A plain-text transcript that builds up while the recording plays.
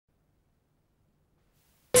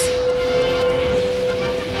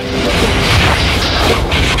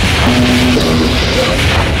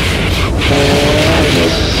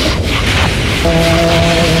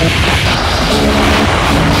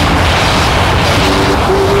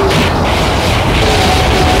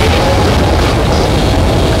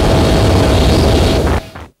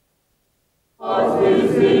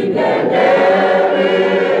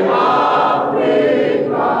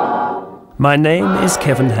My name is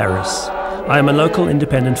Kevin Harris. I am a local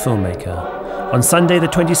independent filmmaker. On Sunday the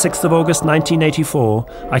 26th of August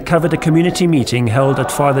 1984, I covered a community meeting held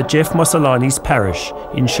at Father Jeff Mosolani's parish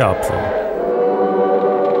in Sharpeville.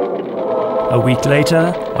 A week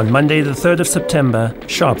later, on Monday the 3rd of September,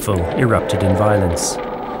 Sharpeville erupted in violence.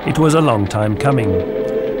 It was a long time coming.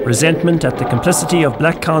 Resentment at the complicity of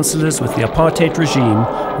black councillors with the apartheid regime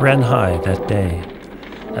ran high that day.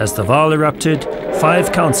 As the Vaal erupted,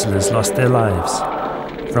 5 councillors lost their lives.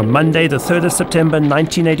 From Monday the 3rd of September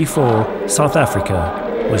 1984, South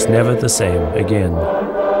Africa was never the same again.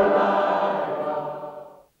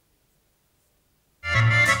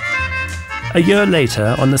 A year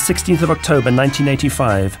later, on the 16th of October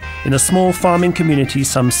 1985, in a small farming community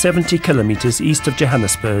some 70 kilometers east of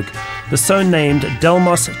Johannesburg, the so-named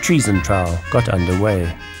Delmas Treason Trial got underway.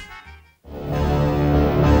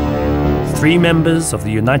 3 members of the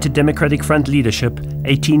United Democratic Front leadership,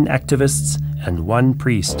 18 activists, and 1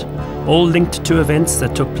 priest, all linked to events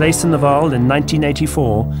that took place in the Vaal in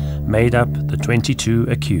 1984, made up the 22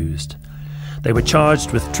 accused. They were charged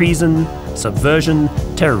with treason, subversion,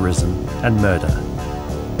 terrorism, and murder.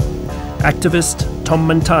 Activist Tom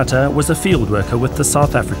Mantata was a field worker with the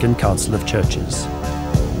South African Council of Churches.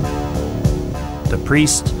 The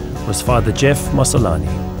priest was Father Jeff Mosolani.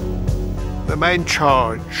 The main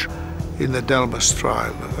charge in the Delmas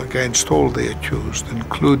trial against all the accused,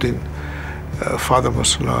 including Father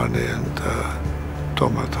Mosolani and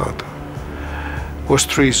Tom Mantata, was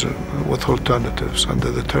treason with alternatives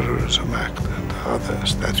under the Terrorism Act and other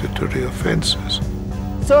statutory offences.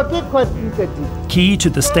 Key to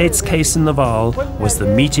the state's case in the Vaal was the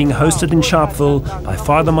meeting hosted in Sharpeville by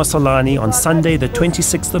Father Mosolani on Sunday the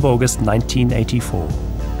 26th of August 1984.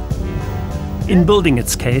 In building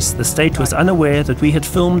its case, the state was unaware that we had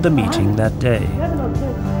filmed the meeting that day.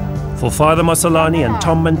 For Father Mosolani and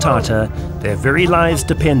Tom Mantata, their very lives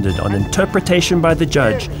depended on interpretation by the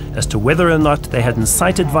judge as to whether or not they had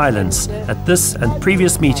incited violence at this and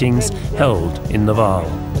previous meetings held in the Vaal.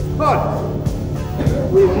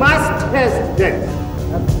 We must test that.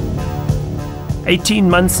 18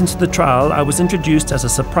 months into the trial, I was introduced as a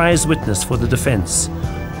surprise witness for the defense.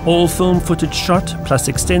 All film footage shot, plus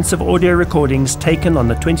extensive audio recordings taken on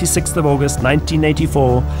the 26th of August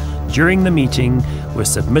 1984 during the meeting, were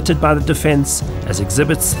submitted by the defense as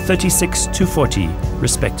exhibits 36 to 40,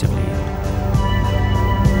 respectively.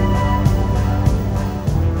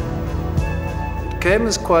 It came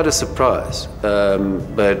as quite a surprise,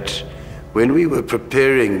 but when we were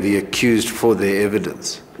preparing the accused for their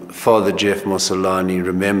evidence, Father Jeff Mosolani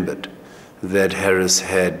remembered that Harris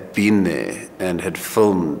had been there and had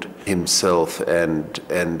filmed himself and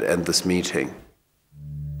this meeting.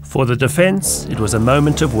 For the defense, it was a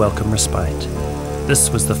moment of welcome respite. This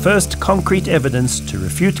was the first concrete evidence to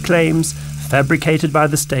refute claims fabricated by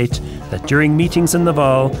the state that during meetings in the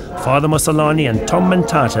Vaal, Father Mosolani and Tom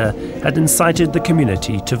Mantata had incited the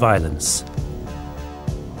community to violence.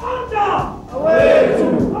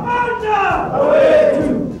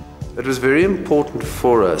 It was very important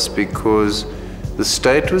for us because the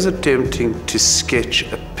state was attempting to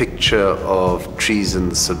sketch a picture of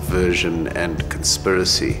treason, subversion, and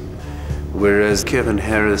conspiracy, whereas Kevin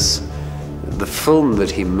Harris, the film that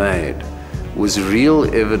he made, was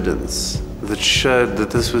real evidence that showed that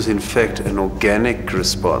this was in fact an organic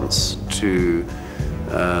response to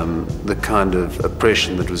the kind of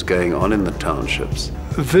oppression that was going on in the townships.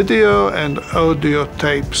 Video and audio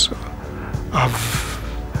tapes are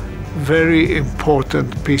very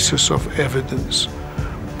important pieces of evidence,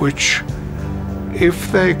 which,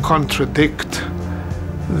 if they contradict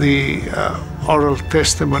the oral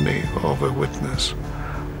testimony of a witness,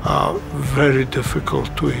 are very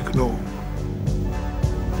difficult to ignore.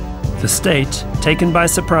 The state, taken by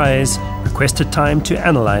surprise, requested time to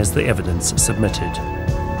analyze the evidence submitted.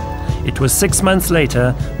 It was 6 months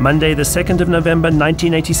later, Monday the 2nd of November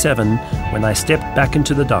 1987, when I stepped back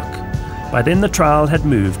into the dock. By then the trial had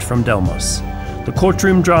moved from Delmas. The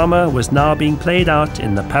courtroom drama was now being played out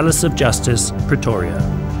in the Palace of Justice, Pretoria.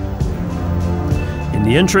 In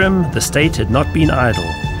the interim, the state had not been idle,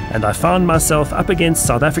 and I found myself up against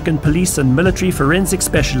South African police and military forensic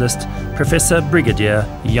specialist, Professor Brigadier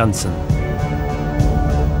Janssen.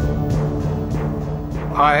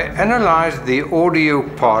 I analyzed the audio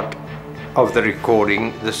part of the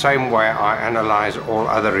recording the same way I analyze all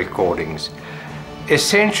other recordings,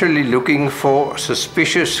 essentially looking for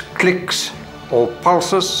suspicious clicks or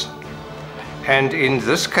pulses, and in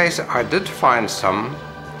this case I did find some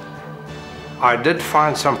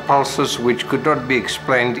pulses which could not be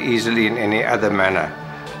explained easily in any other manner.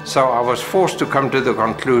 So I was forced to come to the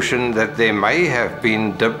conclusion that there may have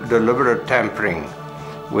been deliberate tampering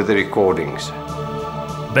with the recordings.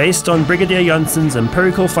 Based on Brigadier Jansen's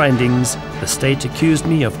empirical findings, the state accused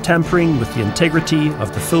me of tampering with the integrity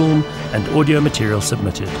of the film and audio material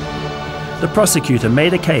submitted. The prosecutor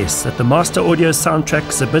made a case that the master audio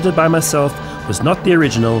soundtrack submitted by myself was not the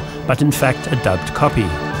original, but in fact a dubbed copy.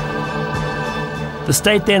 The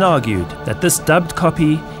state then argued that this dubbed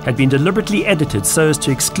copy had been deliberately edited so as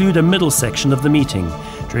to exclude a middle section of the meeting,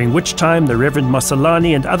 during which time the Reverend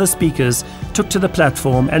Masalani and other speakers took to the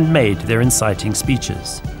platform and made their inciting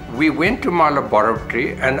speeches. We went to my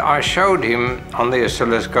laboratory and I showed him on the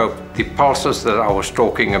oscilloscope the pulses that I was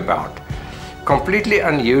talking about. Completely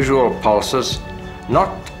unusual pulses,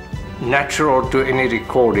 not natural to any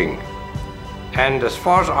recording. And as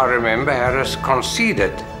far as I remember, Harris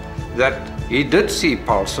conceded that he did see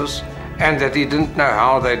pulses and that he didn't know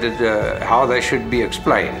how they should be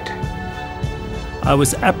explained. I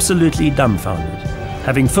was absolutely dumbfounded.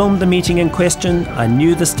 Having filmed the meeting in question, I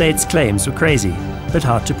knew the state's claims were crazy, but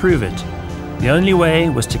hard to prove it. The only way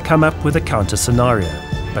was to come up with a counter scenario.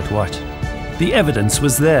 But what? The evidence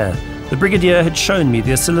was there. The brigadier had shown me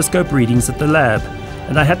the oscilloscope readings at the lab,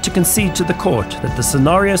 and I had to concede to the court that the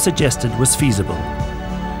scenario suggested was feasible.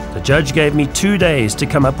 The judge gave me 2 days to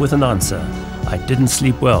come up with an answer. I didn't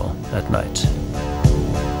sleep well that night.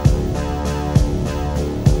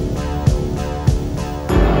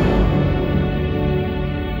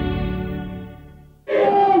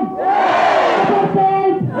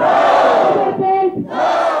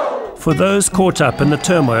 For those caught up in the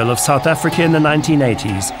turmoil of South Africa in the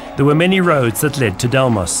 1980s, there were many roads that led to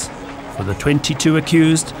Delmas. For the 22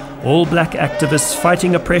 accused, all black activists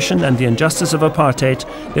fighting oppression and the injustice of apartheid,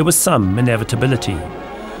 there was some inevitability.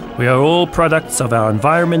 We are all products of our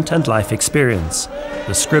environment and life experience.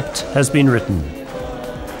 The script has been written.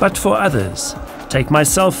 But for others, take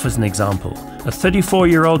myself as an example, a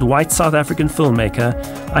 34-year-old white South African filmmaker,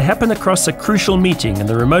 I happened across a crucial meeting in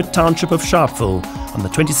the remote township of Sharpeville on the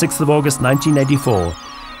 26th of August 1984.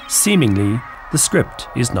 Seemingly, the script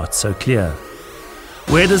is not so clear.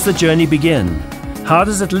 Where does the journey begin? How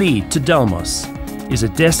does it lead to Delmas? Is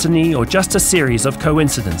it destiny or just a series of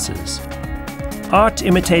coincidences? Art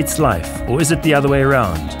imitates life, or is it the other way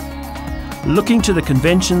around? Looking to the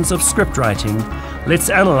conventions of script writing, let's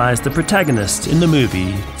analyze the protagonist in the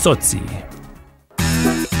movie Tsotsi.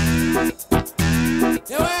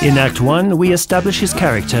 In Act 1, we establish his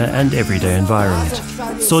character and everyday environment.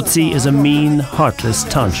 Tsotsi is a mean, heartless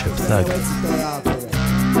township thug.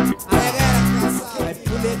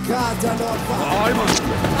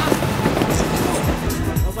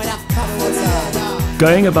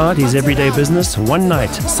 Going about his everyday business, one night,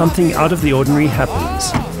 something out of the ordinary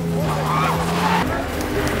happens.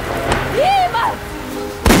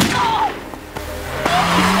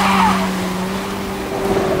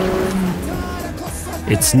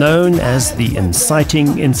 It's known as the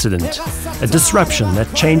inciting incident, a disruption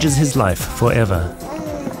that changes his life forever.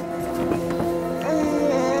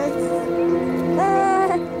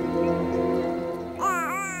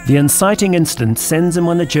 The inciting incident sends him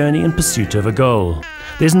on a journey in pursuit of a goal.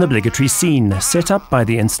 There's an obligatory scene set up by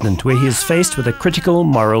the incident where he is faced with a critical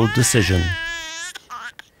moral decision.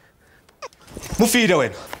 What are you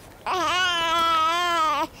doing?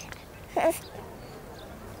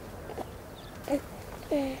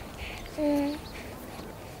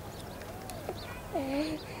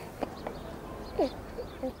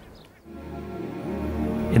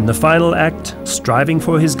 In the final act, striving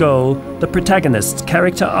for his goal, the protagonist's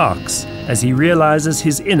character arcs as he realizes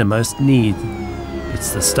his innermost need.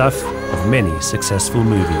 It's the stuff of many successful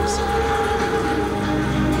movies.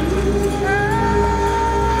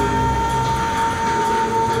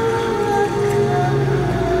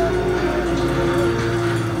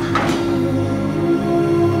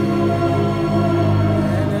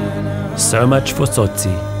 So much for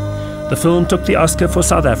Tsotsi. The film took the Oscar for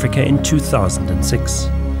South Africa in 2006.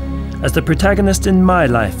 As the protagonist in My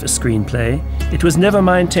Life, a screenplay, it was never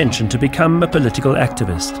my intention to become a political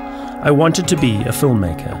activist. I wanted to be a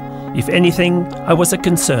filmmaker. If anything, I was a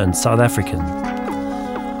concerned South African.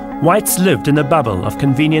 Whites lived in a bubble of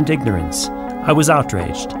convenient ignorance. I was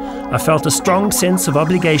outraged. I felt a strong sense of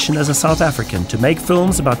obligation as a South African to make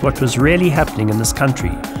films about what was really happening in this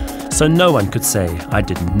country, so no one could say I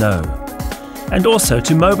didn't know. And also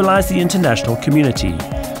to mobilize the international community,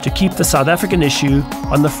 to keep the South African issue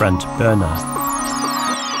on the front burner.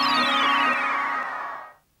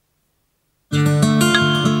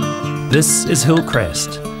 This is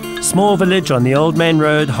Hillcrest, small village on the Old Main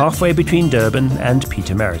Road halfway between Durban and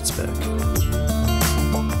Pietermaritzburg.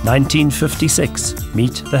 1956,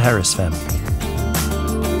 meet the Harris family.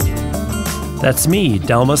 That's me,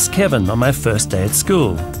 Delmas Kevin, on my first day at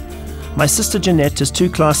school. My sister Jeanette is 2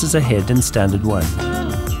 classes ahead in Standard 1.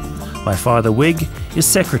 My father Wig is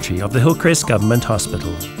secretary of the Hillcrest Government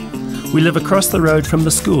Hospital. We live across the road from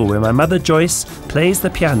the school where my mother Joyce plays the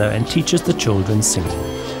piano and teaches the children singing.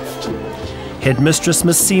 Headmistress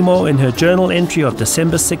Miss Seymour, in her journal entry of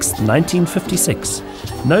December 6, 1956,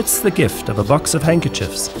 notes the gift of a box of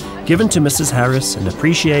handkerchiefs given to Mrs. Harris in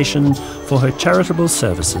appreciation for her charitable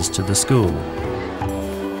services to the school.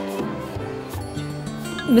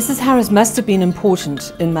 Mrs. Harris must have been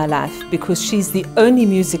important in my life because she's the only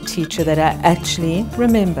music teacher that I actually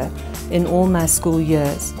remember in all my school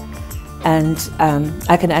years. And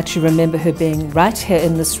I can actually remember her being right here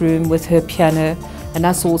in this room with her piano and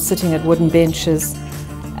us all sitting at wooden benches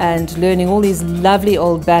and learning all these lovely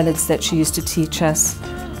old ballads that she used to teach us.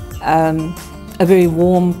 A very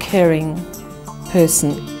warm, caring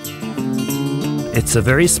person. It's a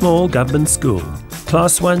very small government school,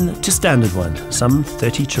 Class 1 to Standard 1, some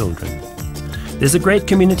 30 children. There's a great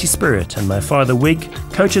community spirit, and my father Wig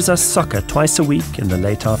coaches us soccer twice a week in the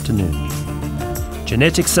late afternoon.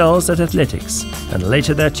 Jeanette excels at athletics, and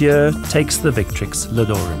later that year takes the Victrix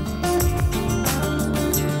Ladorum.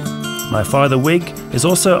 My father Wig is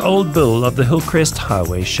also Old Bill of the Hillcrest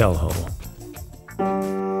Highway Shell Hole.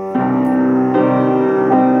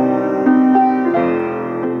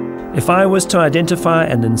 If I was to identify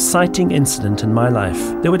an inciting incident in my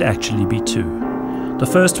life, there would actually be 2. The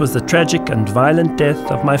first was the tragic and violent death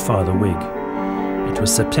of my father Wig. It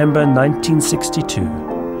was September 1962.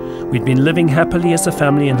 We'd been living happily as a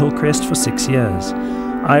family in Hillcrest for 6 years.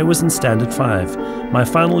 I was in Standard 5, my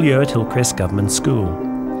final year at Hillcrest Government School.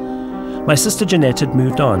 My sister Jeanette had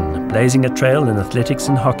moved on, blazing a trail in athletics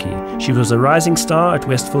and hockey. She was a rising star at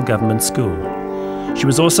Westville Government School. She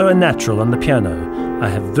was also a natural on the piano. I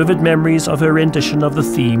have vivid memories of her rendition of the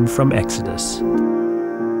theme from Exodus.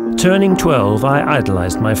 Turning 12, I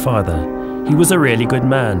idolized my father. He was a really good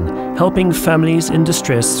man, helping families in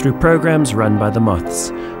distress through programs run by the Moths.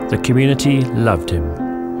 The community loved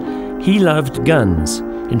him. He loved guns.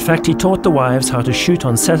 In fact, he taught the wives how to shoot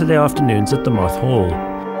on Saturday afternoons at the Moth Hall.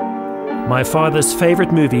 My father's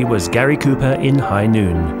favorite movie was Gary Cooper in High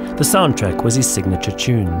Noon. The soundtrack was his signature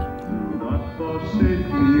tune.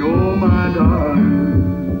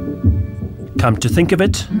 Come to think of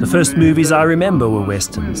it, the first movies I remember were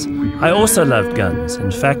westerns. I also loved guns.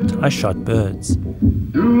 In fact, I shot birds.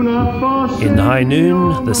 In High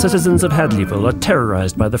Noon, the citizens of Hadleyville are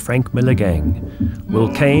terrorized by the Frank Miller gang.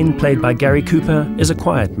 Will Kane, played by Gary Cooper, is a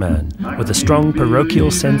quiet man with a strong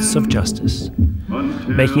parochial sense of justice.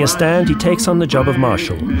 Making a stand, he takes on the job of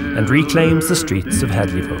marshal and reclaims the streets of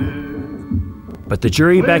Hadleyville. But the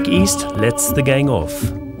jury back east lets the gang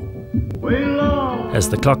off. As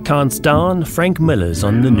the clock counts down, Frank Miller's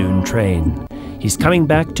on the noon train. He's coming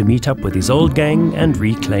back to meet up with his old gang and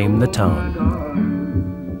reclaim the town.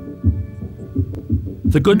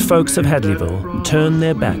 The good folks of Hadleyville turn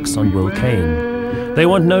their backs on Will Kane. They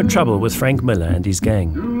want no trouble with Frank Miller and his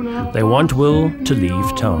gang. They want Will to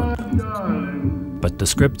leave town. But the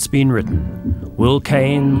script's been written. Will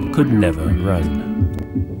Kane could never run.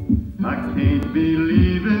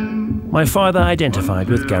 My father identified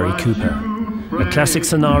with Gary Cooper. A classic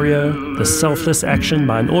scenario, the selfless action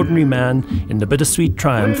by an ordinary man in the bittersweet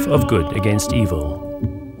triumph of good against evil.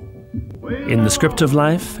 In the script of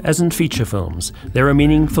life, as in feature films, there are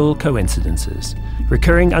meaningful coincidences,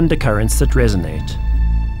 recurring undercurrents that resonate.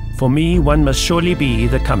 For me, one must surely be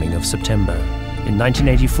the coming of September. In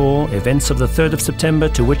 1984, events of the 3rd of September,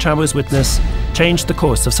 to which I was witness, changed the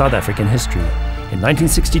course of South African history. In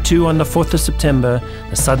 1962, on the 4th of September,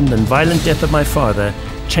 the sudden and violent death of my father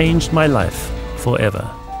changed my life forever.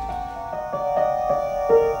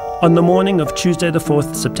 On the morning of Tuesday the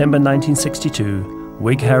 4th September 1962,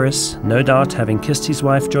 Wig Harris, no doubt having kissed his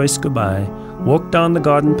wife Joyce goodbye, walked down the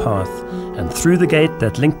garden path and through the gate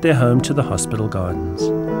that linked their home to the hospital gardens.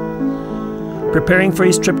 Preparing for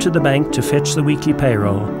his trip to the bank to fetch the weekly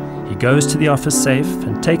payroll, he goes to the office safe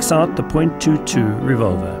and takes out the .22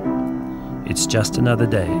 revolver. It's just another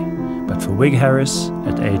day, but for Wig Harris,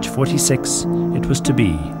 at age 46, it was to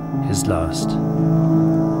be his last.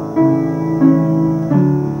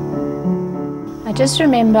 I just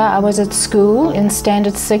remember I was at school in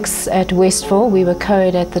Standard 6 at Westville. We were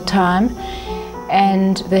co-ed at the time,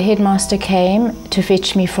 and the headmaster came to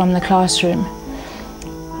fetch me from the classroom.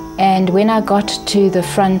 And when I got to the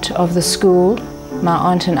front of the school, my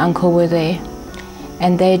aunt and uncle were there,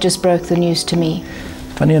 and they just broke the news to me.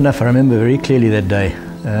 Funny enough, I remember very clearly that day.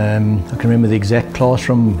 I can remember the exact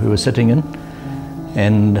classroom we were sitting in,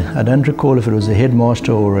 And I don't recall if it was a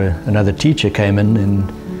headmaster or another teacher came in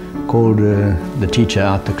and called the teacher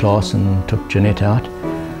out the class and took Jeanette out.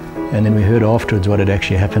 And then we heard afterwards what had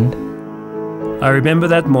actually happened. I remember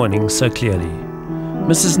that morning so clearly.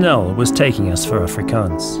 Mrs. Nell was taking us for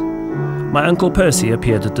Afrikaans. My Uncle Percy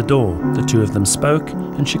appeared at the door. The two of them spoke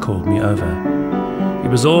and she called me over. It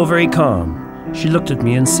was all very calm. She looked at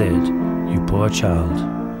me and said, "You poor child."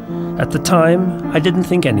 At the time, I didn't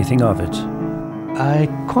think anything of it. I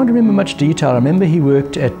can't remember much detail. I remember he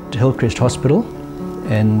worked at Hillcrest Hospital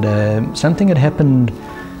and something had happened.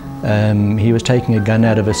 He was taking a gun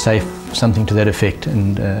out of a safe, something to that effect,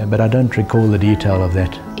 but I don't recall the detail of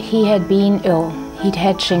that. He had been ill. He'd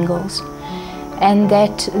had shingles. And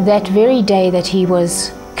that very day that he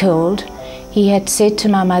was killed, he had said to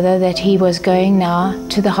my mother that he was going now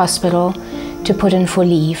to the hospital to put in for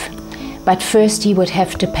leave. But first he would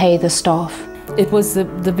have to pay the staff. It was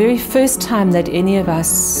the very first time that any of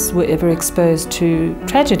us were ever exposed to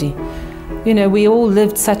tragedy. You know, we all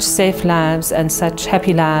lived such safe lives and such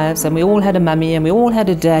happy lives, and we all had a mummy and we all had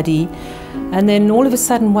a daddy. And then all of a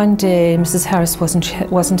sudden one day Mrs. Harris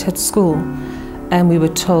wasn't at school, and we were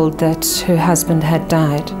told that her husband had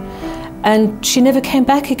died. And she never came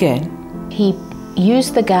back again. He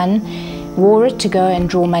used the gun, wore it to go and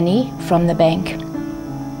draw money from the bank,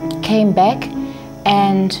 came back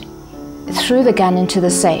and threw the gun into the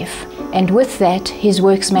safe. And with that, his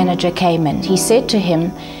works manager came in. He said to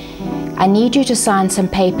him, "I need you to sign some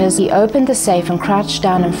papers." He opened the safe and crouched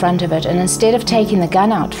down in front of it, and instead of taking the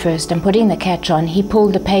gun out first and putting the catch on, he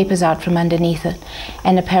pulled the papers out from underneath it.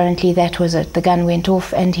 And apparently that was it. The gun went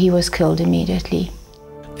off and he was killed immediately.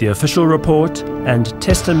 The official report and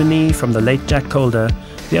testimony from the late Jack Calder,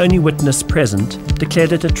 the only witness present,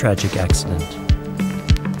 declared it a tragic accident.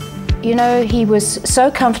 You know, he was so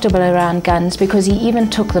comfortable around guns because he even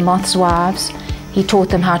took the moth's wives. He taught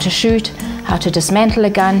them how to shoot, how to dismantle a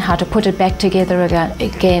gun, how to put it back together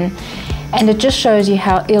again. And it just shows you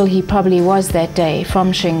how ill he probably was that day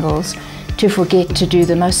from shingles to forget to do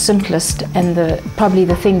the most simplest and probably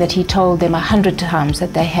the thing that he told them 100 times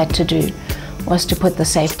that they had to do was to put the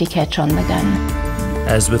safety catch on the gun.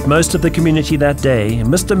 As with most of the community that day,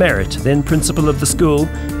 Mr. Merritt, then principal of the school,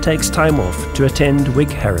 takes time off to attend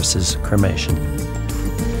Wig Harris's cremation.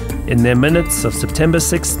 In their minutes of September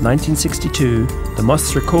 6, 1962, the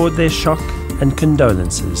Moths record their shock and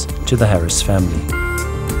condolences to the Harris family.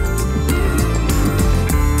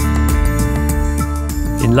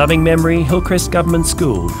 In loving memory, Hillcrest Government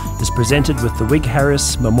School is presented with the Wig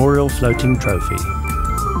Harris Memorial Floating Trophy.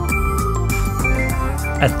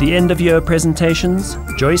 At the end of year presentations,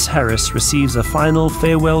 Joyce Harris receives a final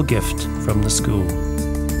farewell gift from the school.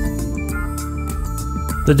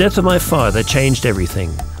 The death of my father changed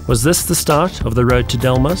everything. Was this the start of the road to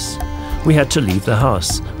Delmas? We had to leave the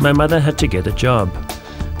house. My mother had to get a job.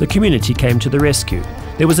 The community came to the rescue.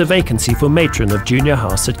 There was a vacancy for matron of junior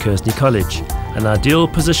house at Kearsney College. An ideal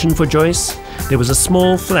position for Joyce. There was a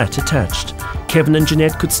small flat attached. Kevin and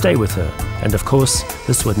Jeanette could stay with her. And of course,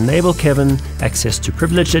 this would enable Kevin access to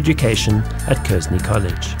privileged education at Kearsney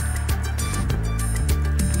College.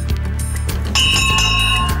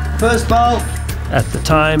 First ball. At the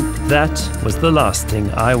time, that was the last thing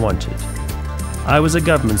I wanted. I was a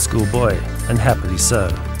government school boy, and happily so.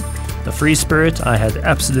 A free spirit, I had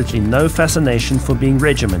absolutely no fascination for being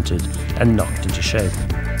regimented and knocked into shape.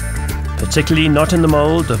 Particularly not in the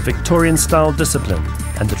mould of Victorian-style discipline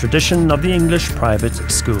and the tradition of the English private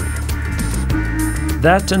school.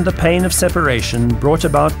 That and the pain of separation brought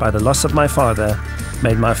about by the loss of my father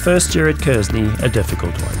made my first year at Kearsney a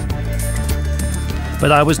difficult one.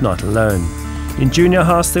 But I was not alone. In junior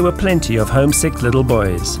house there were plenty of homesick little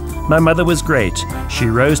boys. My mother was great. She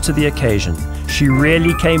rose to the occasion. She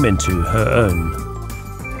really came into her own.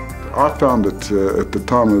 I found it at the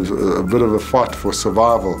time was a bit of a fight for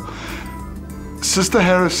survival. Sister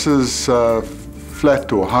Harris's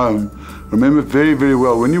flat or home, I remember very, very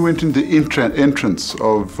well. When you went into the entrance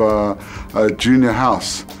of a junior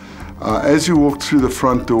house, as you walked through the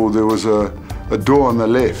front door, there was a door on the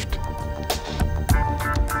left.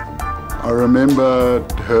 I remember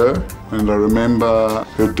her, and I remember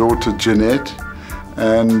her daughter Jeanette,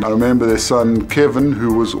 and I remember their son Kevin,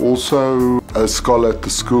 who was also a scholar at the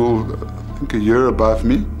school, I think a year above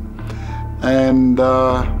me. And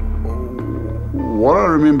what I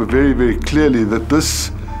remember very, very clearly, that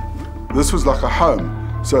this was like a home.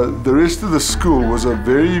 So the rest of the school was a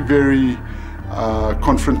very, very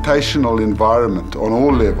confrontational environment on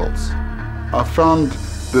all levels. I found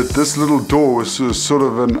that this little door was sort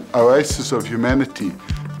of an oasis of humanity.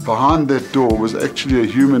 Behind that door was actually a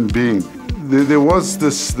human being. There was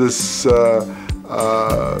this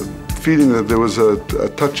feeling that there was a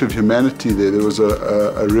touch of humanity there. There was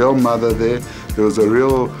a real mother there. There was a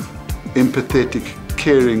real empathetic,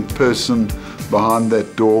 caring person behind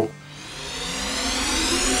that door.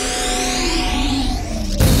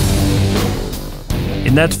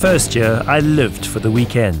 In that first year, I lived for the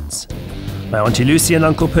weekends. My Auntie Lucy and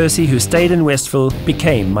Uncle Percy, who stayed in Westville,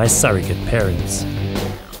 became my surrogate parents.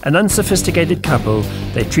 An unsophisticated couple,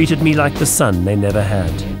 they treated me like the son they never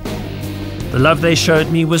had. The love they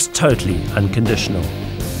showed me was totally unconditional.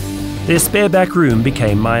 Their spare back room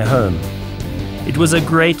became my home. It was a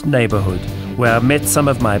great neighborhood where I met some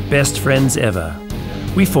of my best friends ever.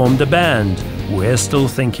 We formed a band, We're Still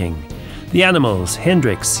Thinking. The Animals,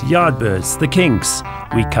 Hendrix, Yardbirds, The Kinks,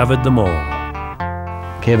 we covered them all.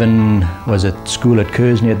 Kevin was at school at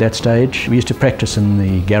Kersney at that stage. We used to practice in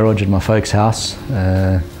the garage at my folks' house,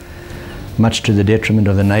 much to the detriment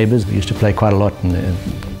of the neighbours. We used to play quite a lot,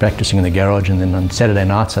 practicing in the garage, and then on Saturday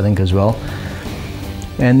nights, I think, as well.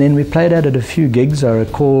 And then we played out at a few gigs. I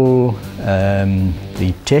recall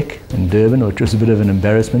the Tech in Durban, which was a bit of an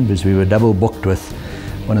embarrassment because we were double booked with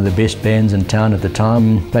one of the best bands in town at the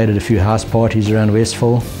time. Played at a few house parties around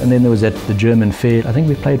Westville. And then there was the German Fair. I think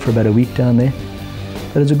we played for about a week down there.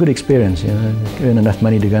 But it was a good experience, you know, earn enough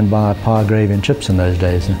money to go and buy a pie, gravy and chips in those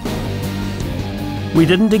days. We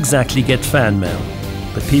didn't exactly get fan mail,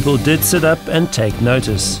 but people did sit up and take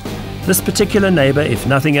notice. This particular neighbour, if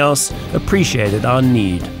nothing else, appreciated our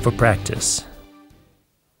need for practice.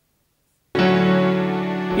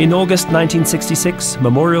 In August 1966,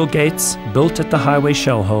 memorial gates, built at the highway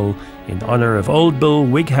shell hole in honour of Old Bill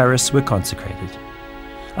Wig Harris, were consecrated.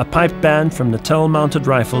 A piped band from Natal Mounted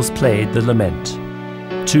Rifles played the lament.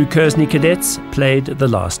 2 Kersney cadets played the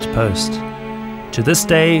last post. To this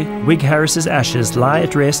day, Wig Harris's ashes lie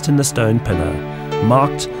at rest in the stone pillar,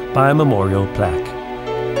 marked by a memorial plaque.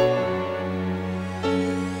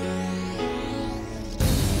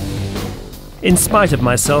 In spite of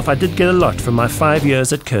myself, I did get a lot from my 5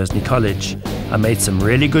 years at Kersney College. I made some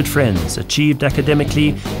really good friends, achieved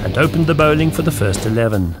academically, and opened the bowling for the first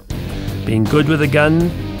 11. Being good with a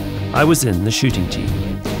gun, I was in the shooting team.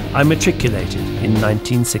 I matriculated in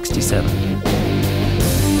 1967.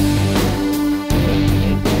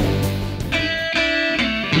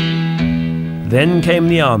 Then came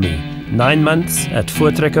the army, 9 months at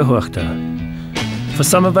Voortrekker Hoogte. For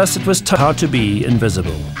some of us it was hard to be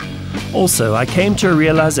invisible. Also, I came to a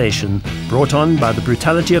realization, brought on by the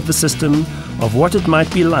brutality of the system, of what it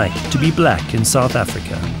might be like to be black in South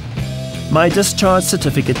Africa. My discharge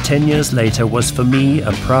certificate 10 years later was for me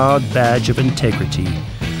a proud badge of integrity,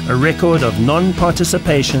 a record of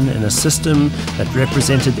non-participation in a system that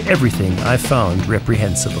represented everything I found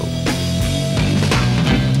reprehensible.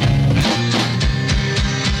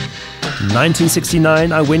 In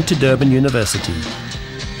 1969, I went to Durban University.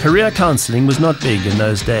 Career counselling was not big in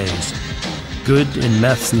those days. Good in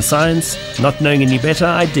maths and science, not knowing any better,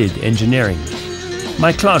 I did engineering.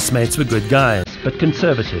 My classmates were good guys, but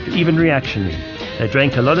conservative, even reactionary. They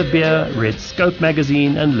drank a lot of beer, read Scope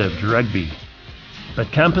magazine, and lived rugby.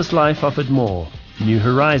 But campus life offered more. New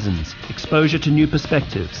horizons, exposure to new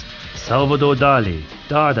perspectives. Salvador Dali,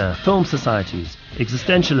 Dada, film societies,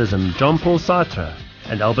 existentialism, Jean-Paul Sartre,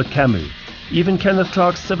 and Albert Camus. Even Kenneth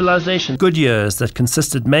Clark's Civilization. Good years that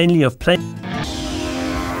consisted mainly of playing.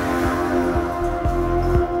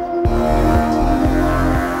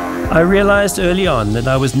 I realized early on that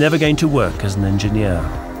I was never going to work as an engineer.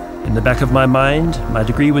 In the back of my mind, my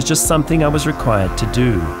degree was just something I was required to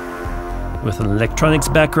do. With an electronics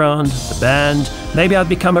background, the band, maybe I'd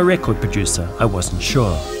become a record producer, I wasn't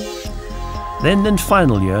sure. Then in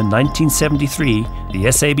final year, 1973, the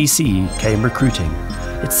SABC came recruiting.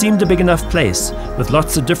 It seemed a big enough place, with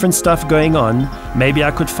lots of different stuff going on, maybe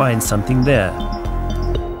I could find something there.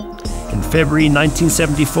 In February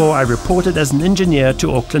 1974, I reported as an engineer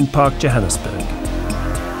to Auckland Park, Johannesburg.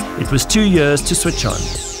 It was 2 years to switch on.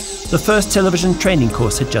 The first television training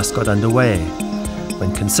course had just got underway.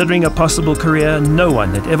 When considering a possible career, no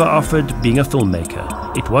one had ever offered being a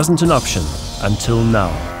filmmaker. It wasn't an option, until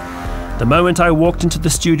now. The moment I walked into the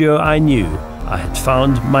studio, I knew I had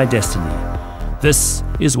found my destiny. This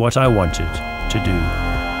is what I wanted to do.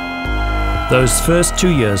 Those first 2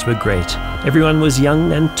 years were great. Everyone was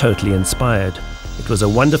young and totally inspired. It was a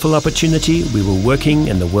wonderful opportunity. We were working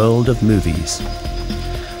in the world of movies.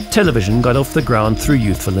 Television got off the ground through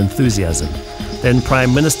youthful enthusiasm. Then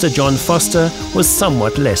Prime Minister John Foster was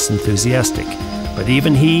somewhat less enthusiastic, but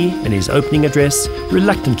even he, in his opening address,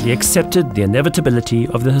 reluctantly accepted the inevitability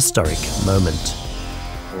of the historic moment.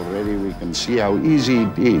 Already we can see how easy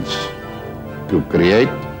it is to create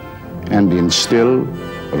and instill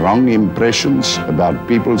wrong impressions about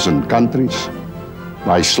peoples and countries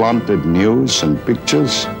by slanted news and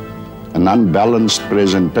pictures, an unbalanced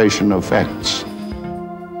presentation of facts.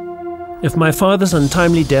 If my father's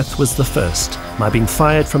untimely death was the first, my being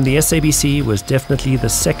fired from the SABC was definitely the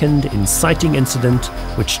second inciting incident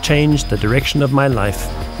which changed the direction of my life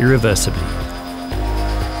irreversibly.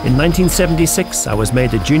 In 1976, I was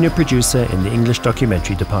made a junior producer in the English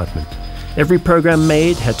documentary department. Every program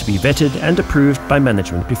made had to be vetted and approved by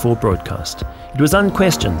management before broadcast. It was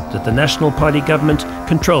unquestioned that the National Party government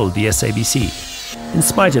controlled the SABC. In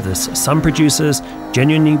spite of this, some producers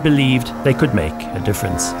genuinely believed they could make a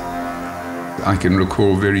difference. I can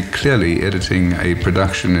recall very clearly editing a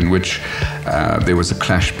production in which there was a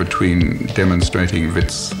clash between demonstrating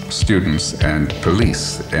Wits students and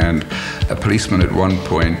police, and a policeman at one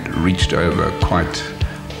point reached over quite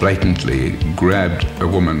blatantly, grabbed a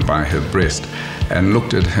woman by her breast and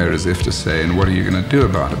looked at her as if to say, "And what are you going to do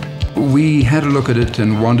about it?" We had a look at it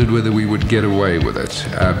and wondered whether we would get away with it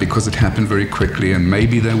because it happened very quickly, and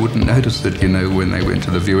maybe they wouldn't notice it, when they went to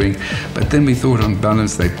the viewing. But then we thought on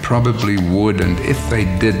balance they probably would, and if they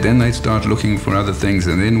did, then they'd start looking for other things,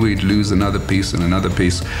 and then we'd lose another piece and another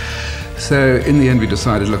piece. So in the end we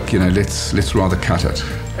decided, look, let's rather cut it.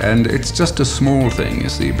 And it's just a small thing, you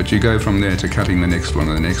see, but you go from there to cutting the next one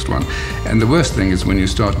and the next one. And the worst thing is when you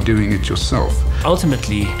start doing it yourself.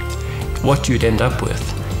 Ultimately, what you'd end up with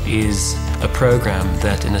is a program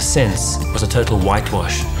that, in a sense, was a total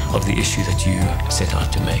whitewash of the issue that you set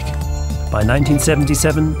out to make. By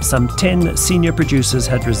 1977, some 10 senior producers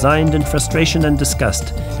had resigned in frustration and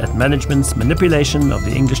disgust at management's manipulation of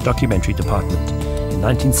the English documentary department. In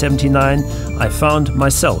 1979, I found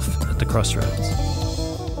myself at the crossroads.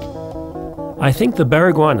 I think the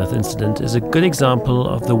Baragwanath incident is a good example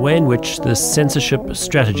of the way in which this censorship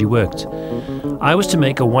strategy worked. I was to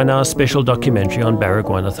make a 1-hour special documentary on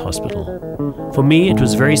Baragwanath Hospital. For me, it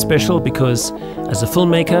was very special because, as a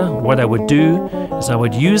filmmaker, what I would do is I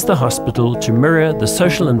would use the hospital to mirror the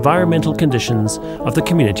social environmental conditions of the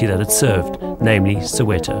community that it served, namely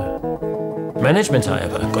Soweto. Management,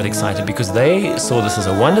 however, got excited because they saw this as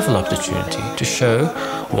a wonderful opportunity to show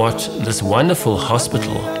what this wonderful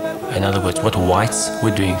hospital, in other words, what whites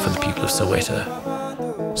were doing for the people of Soweto.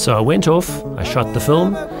 So I went off, I shot the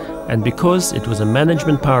film, and because it was a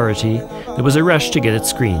management priority, there was a rush to get it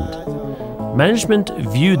screened. Management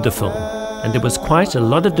viewed the film, and there was quite a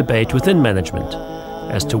lot of debate within management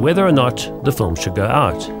as to whether or not the film should go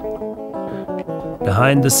out.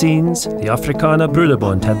 Behind the scenes, the Afrikaner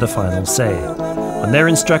Broederbond had the final say. On their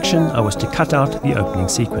instruction, I was to cut out the opening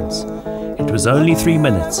sequence. It was only 3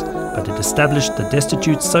 minutes, but it established the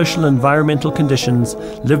destitute social and environmental conditions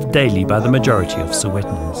lived daily by the majority of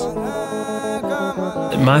Sowetans.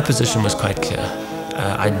 My position was quite clear.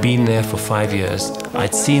 I'd been there for 5 years.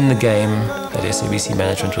 I'd seen the game that SABC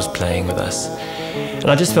management was playing with us.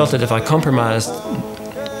 And I just felt that if I compromised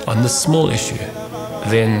on this small issue,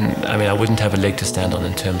 then, I wouldn't have a leg to stand on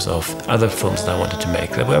in terms of other films that I wanted to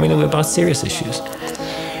make. They were about serious issues.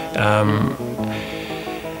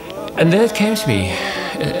 And then it came to me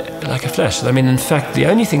like a flash. In fact, the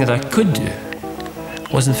only thing that I could do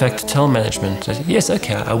was, in fact, to tell management that, yes,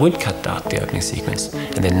 okay, I would cut out the opening sequence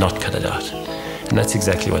and then not cut it out. And that's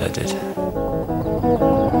exactly what I did.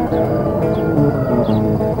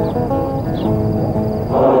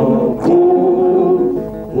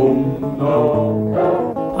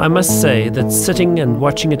 I must say that sitting and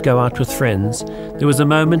watching it go out with friends, there was a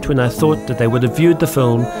moment when I thought that they would have viewed the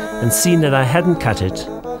film and seen that I hadn't cut it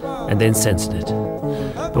and then censored it.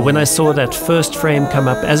 But when I saw that first frame come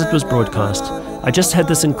up as it was broadcast, I just had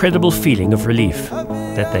this incredible feeling of relief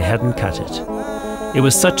that they hadn't cut it. It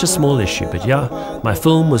was such a small issue, but yeah, my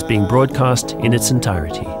film was being broadcast in its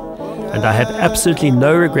entirety. And I had absolutely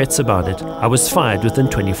no regrets about it. I was fired within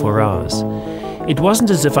 24 hours. It wasn't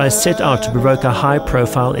as if I set out to provoke a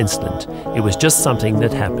high-profile incident. It was just something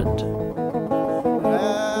that happened.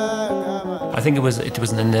 I think it was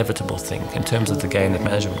an inevitable thing in terms of the game that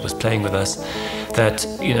management was playing with us, that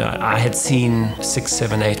I had seen 6,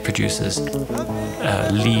 7, 8 producers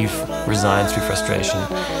leave, resign through frustration,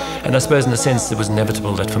 and I suppose in a sense it was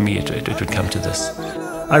inevitable that for me it would come to this.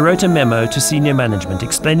 I wrote a memo to senior management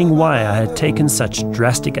explaining why I had taken such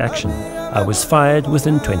drastic action. I was fired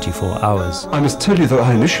within 24 hours. I must tell you that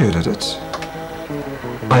I initiated it.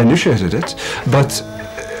 But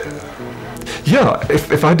yeah,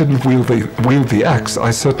 if I didn't wield the axe,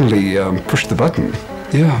 I certainly pushed the button.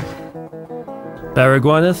 Yeah.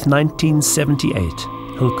 Baragwanath,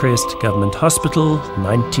 1978. Hillcrest Government Hospital,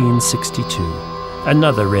 1962.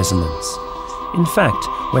 Another resonance. In fact,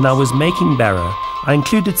 when I was making Barra, I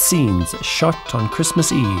included scenes shot on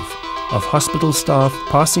Christmas Eve of hospital staff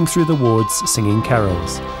passing through the wards singing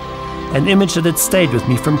carols, an image that had stayed with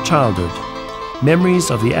me from childhood,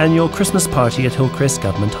 memories of the annual Christmas party at Hillcrest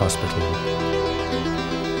Government Hospital.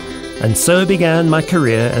 And so began my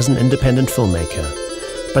career as an independent filmmaker.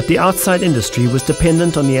 But the outside industry was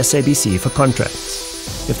dependent on the SABC for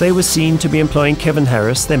contracts. If they were seen to be employing Kevin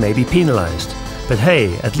Harris, they may be penalized. But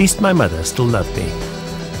hey, at least my mother still loved me.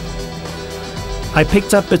 I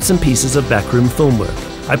picked up bits and pieces of backroom film work.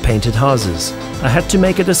 I painted houses. I had to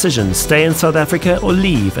make a decision, stay in South Africa or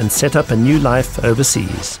leave and set up a new life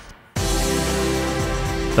overseas.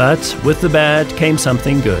 But with the bad came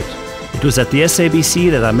something good. It was at the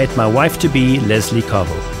SABC that I met my wife-to-be, Leslie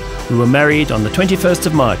Covell. We were married on the 21st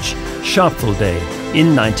of March, Sharpeville Day,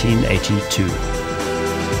 in 1982.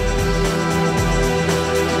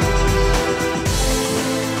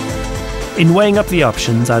 In weighing up the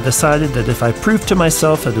options, I decided that if I proved to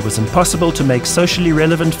myself that it was impossible to make socially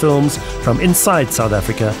relevant films from inside South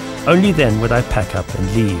Africa, only then would I pack up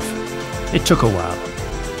and leave. It took a while.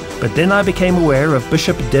 But then I became aware of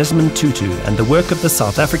Bishop Desmond Tutu and the work of the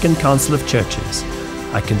South African Council of Churches.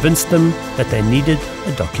 I convinced them that they needed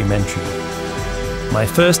a documentary. My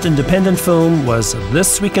first independent film was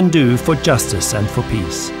This We Can Do for Justice and for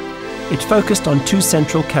Peace. It focused on two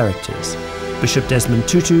central characters, Bishop Desmond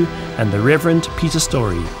Tutu and the Reverend Peter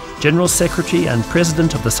Story, General Secretary and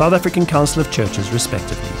President of the South African Council of Churches,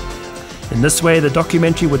 respectively. In this way, the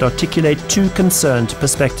documentary would articulate two concerned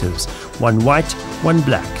perspectives, one white, one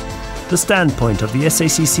black. The standpoint of the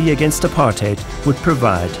SACC against apartheid would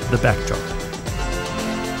provide the backdrop.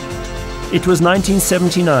 It was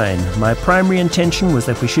 1979. My primary intention was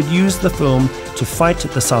that we should use the film to fight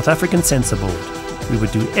the South African Censor Board. We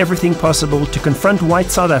would do everything possible to confront white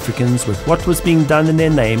South Africans with what was being done in their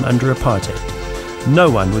name under apartheid. No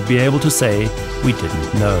one would be able to say we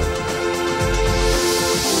didn't know.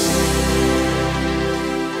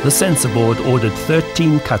 The Censor Board ordered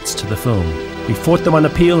 13 cuts to the film. We fought them on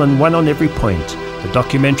appeal and won on every point. The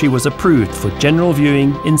documentary was approved for general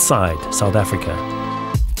viewing inside South Africa.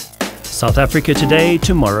 South Africa today,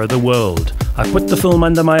 tomorrow the world. I put the film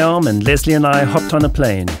under my arm and Leslie and I hopped on a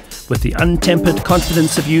plane. With the untempered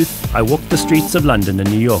confidence of youth, I walked the streets of London and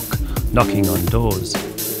New York, knocking on doors.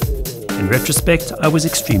 In retrospect, I was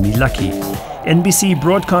extremely lucky. NBC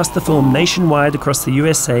broadcast the film nationwide across the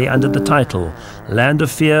USA under the title Land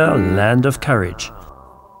of Fear, Land of Courage.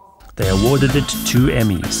 They awarded it 2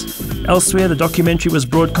 Emmys. Elsewhere, the documentary was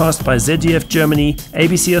broadcast by ZDF Germany,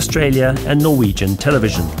 ABC Australia, and Norwegian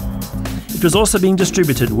television. It was also being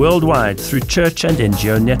distributed worldwide through church and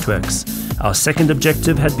NGO networks. Our second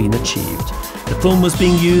objective had been achieved. The film was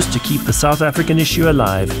being used to keep the South African issue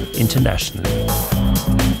alive internationally.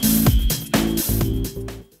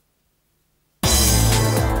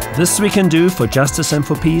 This We Can Do for Justice and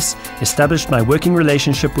for Peace established my working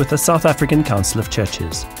relationship with the South African Council of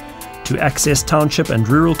Churches. To access township and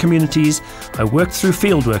rural communities, I worked through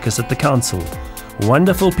field workers at the council.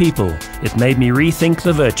 Wonderful people, it made me rethink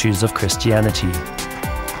the virtues of Christianity.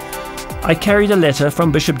 I carried a letter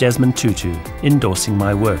from Bishop Desmond Tutu endorsing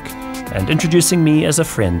my work and introducing me as a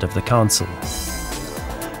friend of the council.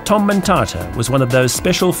 Tom Mantata was one of those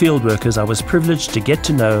special field workers I was privileged to get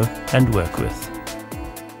to know and work with.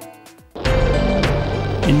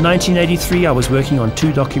 In 1983, I was working on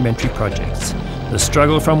 2 documentary projects, The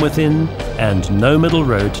Struggle from Within and No Middle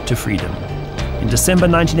Road to Freedom. In December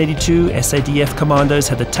 1982, SADF commandos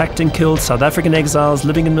had attacked and killed South African exiles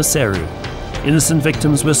living in Maseru. Innocent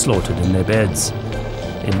victims were slaughtered in their beds.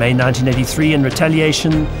 In May 1983, in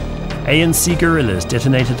retaliation, ANC guerrillas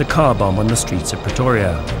detonated a car bomb on the streets of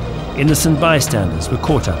Pretoria. Innocent bystanders were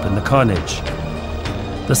caught up in the carnage.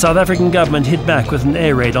 The South African government hit back with an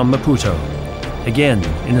air raid on Maputo. Again,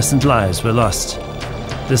 innocent lives were lost.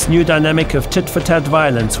 This new dynamic of tit-for-tat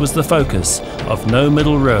violence was the focus of No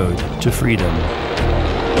Middle Road to Freedom.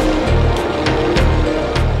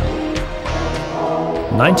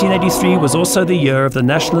 1983 was also the year of the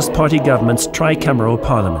Nationalist Party government's tricameral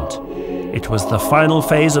parliament. It was the final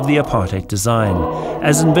phase of the apartheid design,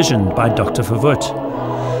 as envisioned by Dr.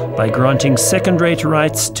 Verwoerd. By granting second-rate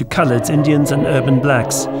rights to coloureds, Indians and urban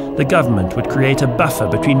blacks, the government would create a buffer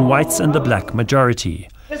between whites and the black majority.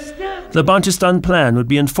 The Bantustan plan would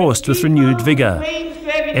be enforced with renewed vigour.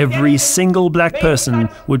 Every single black person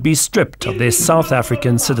would be stripped of their South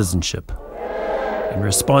African citizenship. In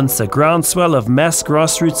response, a groundswell of mass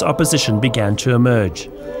grassroots opposition began to emerge.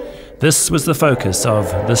 This was the focus of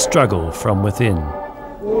The Struggle from Within.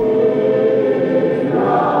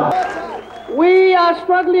 We are are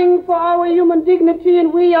struggling for our human dignity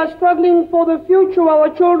and we are struggling for the future of our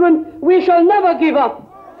children, we shall never give up.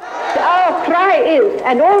 Our cry is,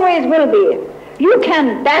 and always will be, you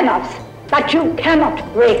can ban us, but you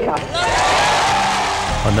cannot break us.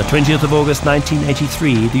 On the 20th of August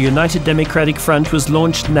 1983, the United Democratic Front was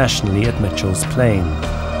launched nationally at Mitchell's Plain.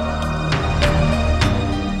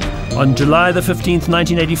 On July the 15th,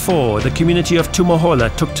 1984, the community of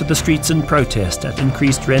Tumahola took to the streets in protest at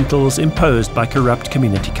increased rentals imposed by corrupt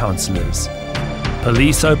community councillors.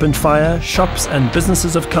 Police opened fire, shops and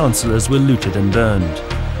businesses of councillors were looted and burned.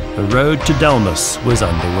 The road to Delmas was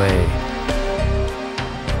underway.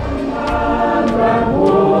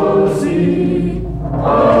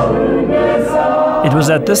 It was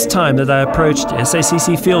at this time that I approached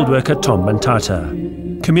SACC field worker Tom Mantata.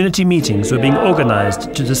 Community meetings were being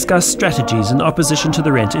organized to discuss strategies in opposition to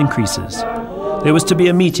the rent increases. There was to be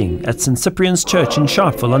a meeting at St. Cyprian's Church in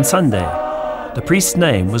Sharpeville on Sunday. The priest's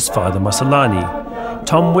name was Father Masalani.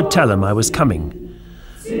 Tom would tell him I was coming.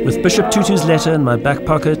 With Bishop Tutu's letter in my back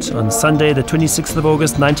pocket, on Sunday the 26th of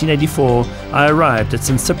August 1984, I arrived at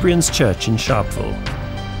St. Cyprian's Church in Sharpeville.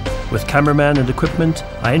 With cameraman and equipment,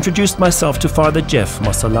 I introduced myself to Father Jeff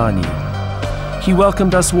Masalani. He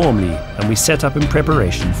welcomed us warmly and we set up in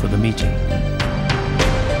preparation for the meeting.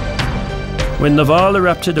 When Naval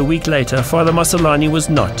erupted a week later, Father Masalani was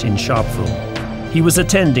not in Sharpeville. He was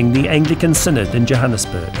attending the Anglican Synod in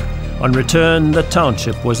Johannesburg. On return, the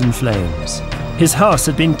township was in flames. His house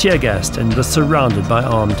had been tear-gassed and was surrounded by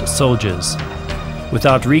armed soldiers.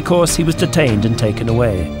 Without recourse, he was detained and taken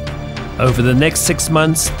away. Over the next 6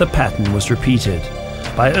 months, the pattern was repeated.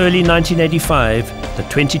 By early 1985, the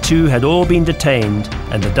 22 had all been detained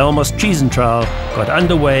and the Delmas Treason Trial got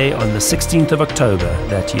underway on the 16th of October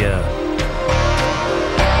that year.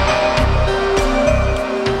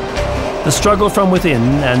 The struggle from within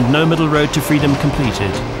and no middle road to freedom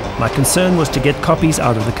completed, my concern was to get copies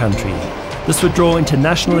out of the country. This would draw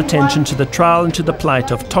international attention to the trial and to the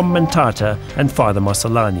plight of Tom Mantata and Father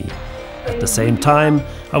Masalani. At the same time,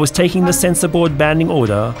 I was taking the censor board banning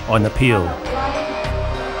order on appeal.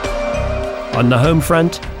 On the home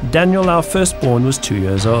front, Daniel, our firstborn, was 2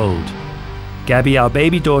 years old. Gabby, our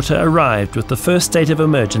baby daughter, arrived with the first state of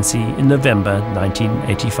emergency in November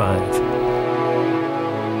 1985.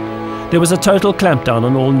 There was a total clampdown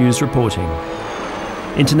on all news reporting.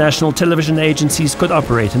 International television agencies could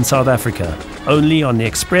operate in South Africa, only on the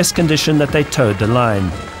express condition that they towed the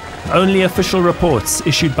line. Only official reports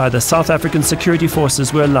issued by the South African security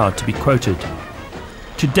forces were allowed to be quoted.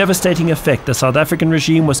 To devastating effect, the South African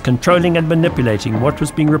regime was controlling and manipulating what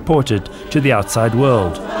was being reported to the outside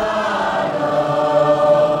world.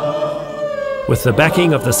 With the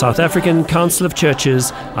backing of the South African Council of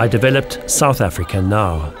Churches, I developed South Africa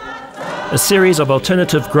Now, a series of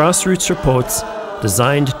alternative grassroots reports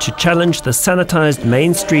designed to challenge the sanitized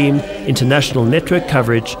mainstream international network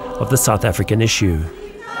coverage of the South African issue.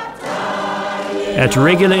 At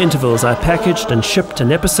regular intervals, I packaged and shipped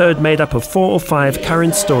an episode made up of 4 or 5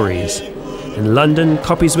 current stories. In London,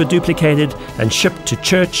 copies were duplicated and shipped to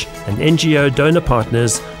church and NGO donor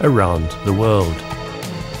partners around the world.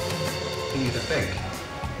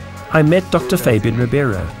 I met Dr. Fabian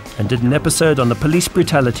Ribeiro and did an episode on the police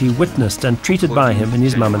brutality witnessed and treated by him in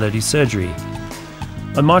his Mamelodi surgery.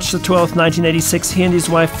 On March the 12th, 1986, he and his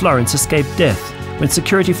wife Florence escaped death when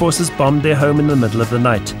security forces bombed their home in the middle of the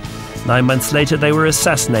night. 9 months later, they were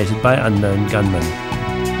assassinated by unknown gunmen.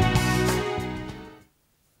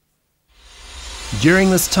 During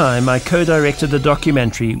this time, I co-directed the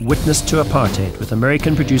documentary Witness to Apartheid with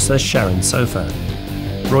American producer Sharon Sofa.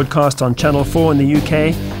 Broadcast on Channel 4 in the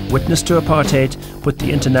UK, Witness to Apartheid put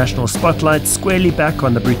the international spotlight squarely back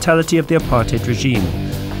on the brutality of the apartheid regime,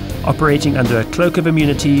 operating under a cloak of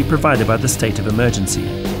immunity provided by the state of emergency.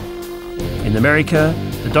 In America,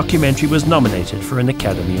 the documentary was nominated for an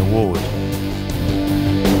Academy Award.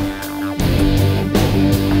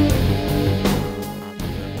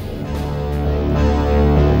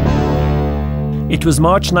 It was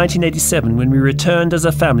March 1987 when we returned as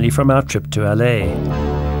a family from our trip to LA.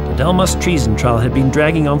 The Delmas Treason Trial had been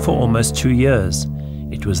dragging on for almost 2 years.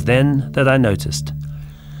 It was then that I noticed.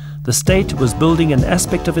 The state was building an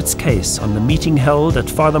aspect of its case on the meeting held at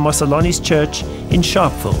Father Masalani's church in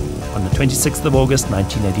Sharpeville on the 26th of August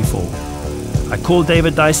 1984. I called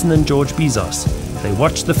David Dyson and George Bezos. They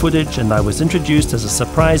watched the footage and I was introduced as a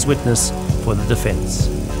surprise witness for the defense.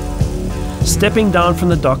 Stepping down from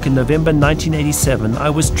the dock in November 1987, I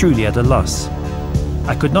was truly at a loss.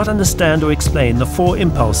 I could not understand or explain the 4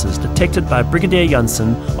 impulses detected by Brigadier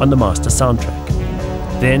Janssen on the master soundtrack.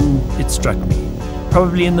 Then it struck me,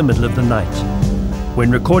 probably in the middle of the night. When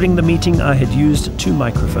recording the meeting, I had used 2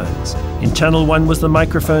 microphones. In channel 1 was the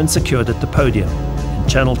microphone secured at the podium. In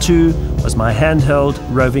channel 2 was my handheld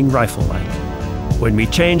roving rifle mic. When we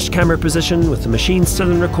changed camera position with the machine still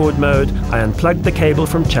in record mode, I unplugged the cable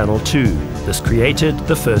from channel 2. This created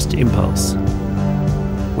the first impulse.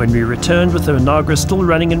 When we returned with the Nagra still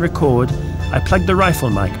running in record, I plugged the rifle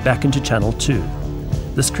mic back into channel 2.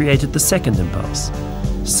 This created the second impulse.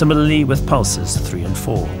 Similarly with pulses 3 and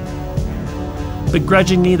 4.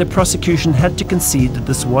 Begrudgingly, the prosecution had to concede that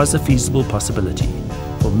this was a feasible possibility.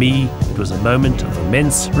 For me, it was a moment of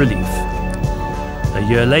immense relief. A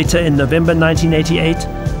year later, in November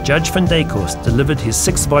 1988, Judge van Dijkhoorst delivered his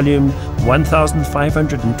 6-volume,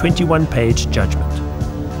 1,521-page judgment.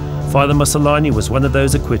 Father Masalani was one of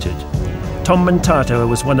those acquitted. Tom Mantata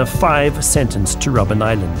was one of 5 sentenced to Robben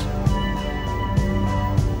Island.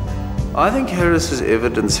 I think Harris's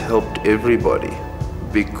evidence helped everybody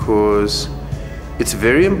because it's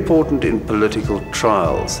very important in political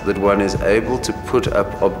trials that one is able to put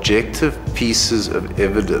up objective pieces of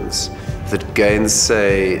evidence that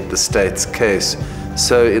gainsay the state's case.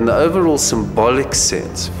 So in the overall symbolic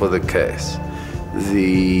sense for the case,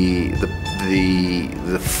 the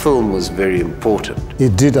film was very important.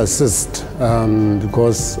 It did assist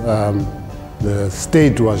because the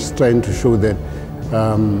state was trying to show that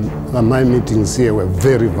my meetings here were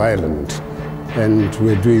very violent and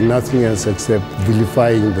we're doing nothing else except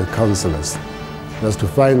vilifying the councillors. Just to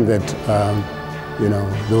find that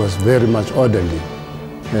there was very much orderly,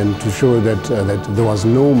 and to show that there was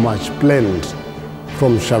no much planned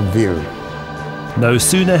from Sharpeville. No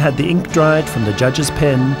sooner had the ink dried from the judge's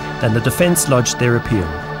pen than the defence lodged their appeal.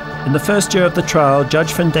 In the first year of the trial,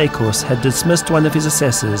 Judge van Dijkhoorst had dismissed one of his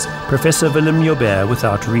assessors, Professor Willem Joubert,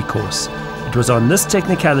 without recourse. It was on this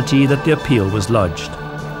technicality that the appeal was lodged.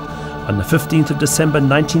 On the 15th of December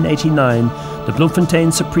 1989, the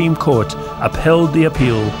Bloemfontein Supreme Court upheld the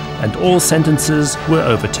appeal and all sentences were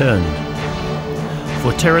overturned.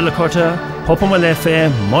 For Terra Lakota, Popo Molefe,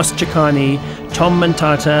 Mos Chikani, Tom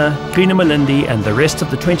Mantata, Trina Malindi and the rest of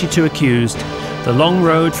the 22 accused, the long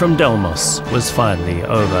road from Delmas was finally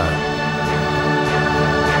over.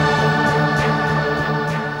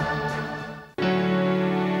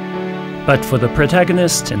 But for the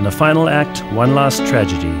protagonist in the final act, one last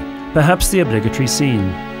tragedy, perhaps the obligatory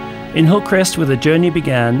scene. In Hillcrest, where the journey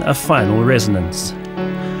began, a final resonance.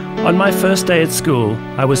 On my first day at school,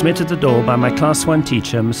 I was met at the door by my Class 1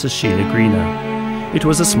 teacher, Mrs. Sheila Greener. It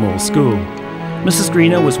was a small school. Mrs.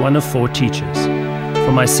 Greener was one of 4 teachers.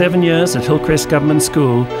 For my 7 years at Hillcrest Government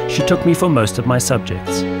School, she took me for most of my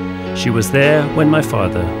subjects. She was there when my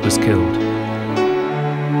father was killed.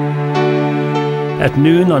 At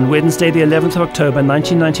noon on Wednesday, the 11th of October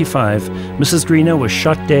 1995, Mrs. Greener was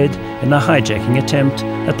shot dead in a hijacking attempt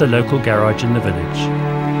at the local garage in the village.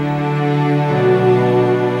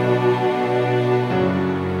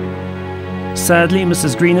 Sadly,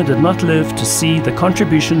 Mrs. Greener did not live to see the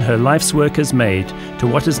contribution her life's work has made to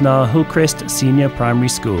what is now Hillcrest Senior Primary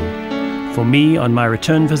School. For me, on my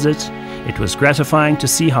return visit, it was gratifying to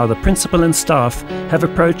see how the principal and staff have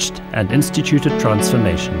approached and instituted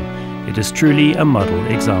transformation. It is truly a model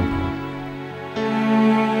example.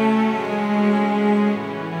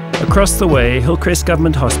 Across the way, Hillcrest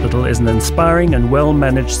Government Hospital is an inspiring and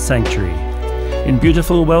well-managed sanctuary. In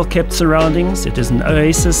beautiful, well-kept surroundings, it is an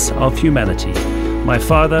oasis of humanity. My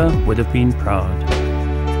father would have been proud.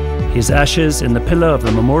 His ashes in the pillar of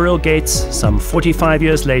the memorial gates, some 45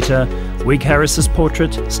 years later, Whig Harris's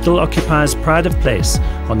portrait still occupies pride of place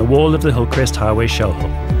on the wall of the Hillcrest Highway shellhole.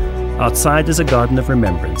 Outside is a garden of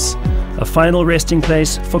remembrance, a final resting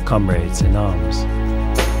place for comrades in arms.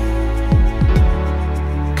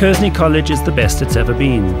 Kearsney College is the best it's ever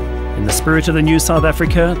been. In the spirit of the new South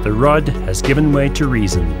Africa, the rod has given way to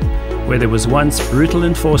reason. Where there was once brutal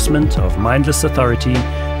enforcement of mindless authority,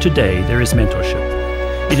 today there is mentorship.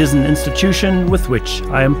 It is an institution with which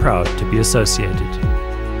I am proud to be associated.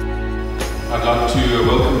 I'd like to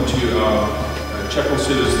welcome to our chapel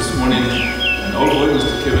service this morning an old boy,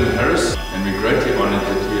 Mr. Kevin Harris, and we're greatly honoured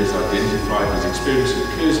that he has identified his experience at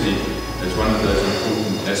Kearsney as one of those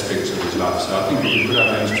important aspects of his life. So I think we can put our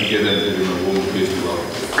hands together and give him a warm Kearsney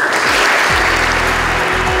welcome.